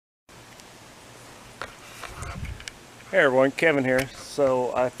Hey everyone, Kevin here.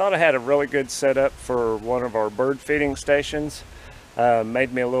 So I thought I had a really good setup for one of our bird feeding stations.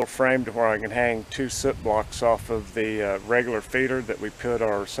 Made me a little frame to where I can hang 2 soot blocks off of the regular feeder that we put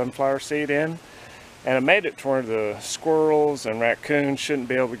our sunflower seed in. And I made it to where the squirrels and raccoons shouldn't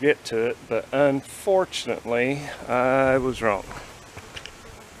be able to get to it, but unfortunately I was wrong.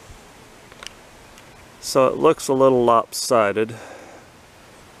 So it looks a little lopsided.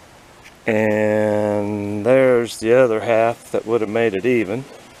 And there's the other half that would have made it even.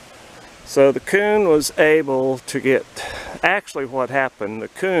 So the coon was able to get, actually what happened, the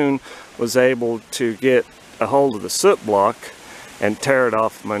coon was able to get a hold of the soot block and tear it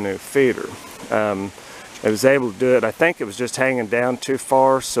off my new feeder. It was able to do it, I think it was just hanging down too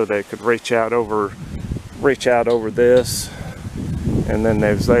far so they could reach out over this, and then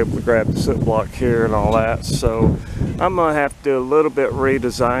they was able to grab the soot block here and all that. So I'm gonna have to do a little bit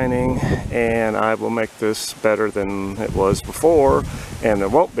redesigning, and I will make this better than it was before, and there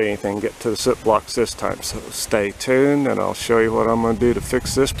won't be anything get to the soot blocks this time. So stay tuned and I'll show you what I'm gonna do to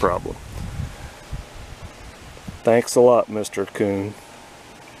fix this problem. Thanks a lot, Mr. Coon.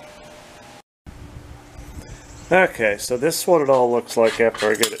 Okay, so this is what it all looks like after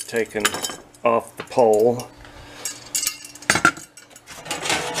I get it taken off the pole.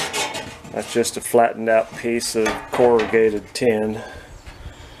 That's just a flattened out piece of corrugated tin,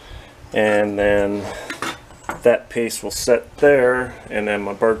 and then that piece will sit there, and then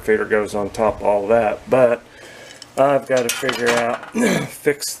my bird feeder goes on top of all that. But I've got to figure out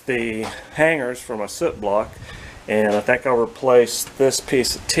fix the hangers for my soot block, and I think I'll replace this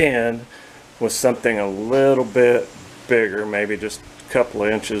piece of tin with something a little bit bigger, maybe just a couple of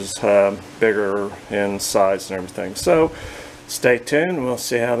inches bigger in size and everything. So stay tuned and we'll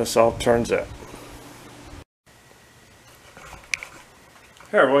see how this all turns out.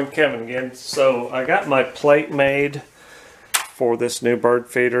 Hey everyone, Kevin again. So I got my plate made for this new bird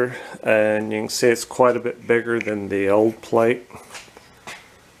feeder, and you can see it's quite a bit bigger than the old plate.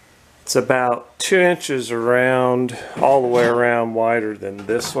 It's about 2 inches around, all the way around, wider than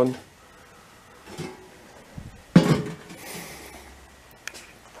this one.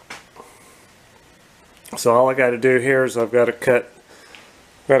 So all I got to do here is I've got to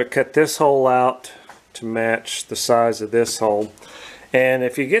cut this hole out to match the size of this hole. And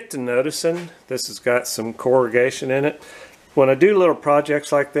if you get to noticing, this has got some corrugation in it. When I do little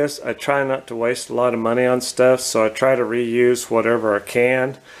projects like this, I try not to waste a lot of money on stuff, so I try to reuse whatever I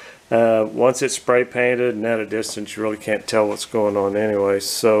can. Once it's spray painted and at a distance, you really can't tell what's going on anyway.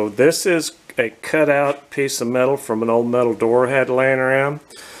 So this is a cut out piece of metal from an old metal door I had laying around,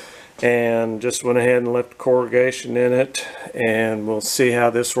 and just went ahead and left corrugation in it, and we'll see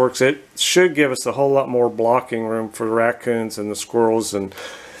how this works. It should give us a whole lot more blocking room for the raccoons and the squirrels. And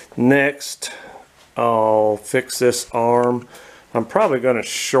next I'll fix this arm. I'm probably going to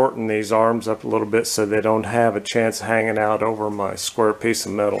shorten these arms up a little bit so they don't have a chance of hanging out over my square piece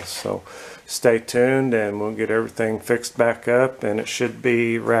of metal. So stay tuned and we'll get everything fixed back up, and it should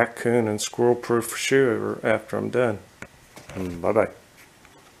be raccoon and squirrel proof for sure after I'm done. Bye bye.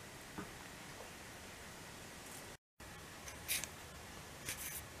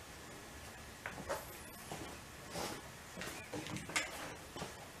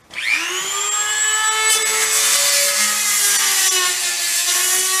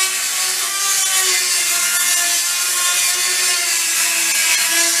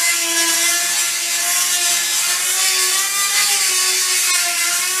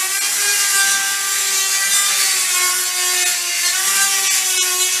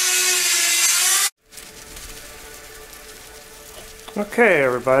 Okay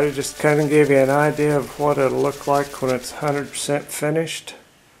everybody, just kind of give you an idea of what it'll look like when it's 100% finished.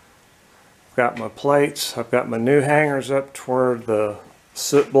 I've got my plates, I've got my new hangers up to where the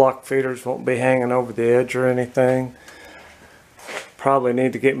soot block feeders won't be hanging over the edge or anything. Probably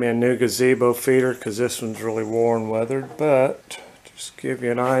need to get me a new gazebo feeder because this one's really worn, weathered, but just give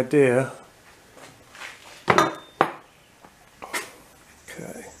you an idea.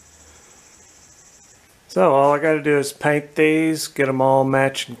 Okay. So all I got to do is paint these, get them all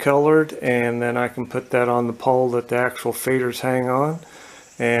matching colored, and then I can put that on the pole that the actual feeders hang on.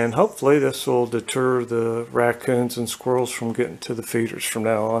 And hopefully this will deter the raccoons and squirrels from getting to the feeders from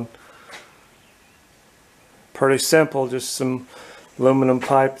now on. Pretty simple, just some aluminum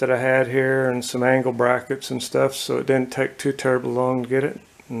pipe that I had here and some angle brackets and stuff, so it didn't take too terribly long to get it.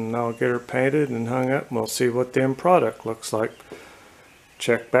 And I'll get her painted and hung up, and we'll see what the end product looks like.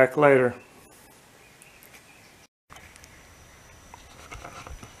 Check back later.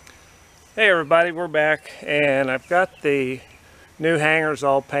 Hey everybody, we're back, and I've got the new hangers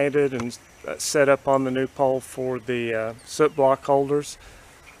all painted and set up on the new pole for the soot block holders.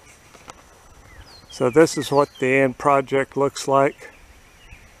 So this is what the end project looks like.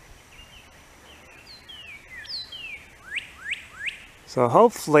 So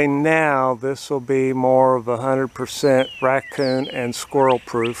hopefully now this will be more of 100% raccoon and squirrel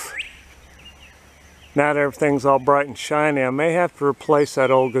proof. Now that everything's all bright and shiny, I may have to replace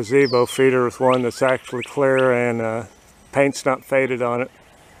that old gazebo feeder with one that's actually clear and paint's not faded on it.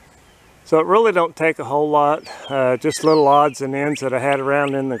 So it really don't take a whole lot, just little odds and ends that I had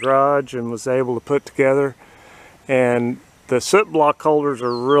around in the garage and was able to put together. And the soot block holders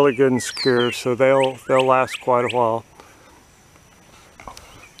are really good and secure, so they'll last quite a while.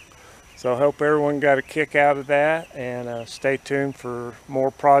 So I hope everyone got a kick out of that, and stay tuned for more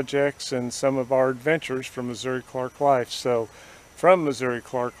projects and some of our adventures from Missouri Clark Life. So from Missouri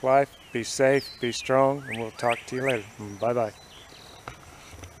Clark Life, be safe, be strong, and we'll talk to you later. Bye-bye.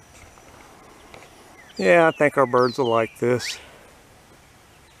 Yeah, I think our birds will like this.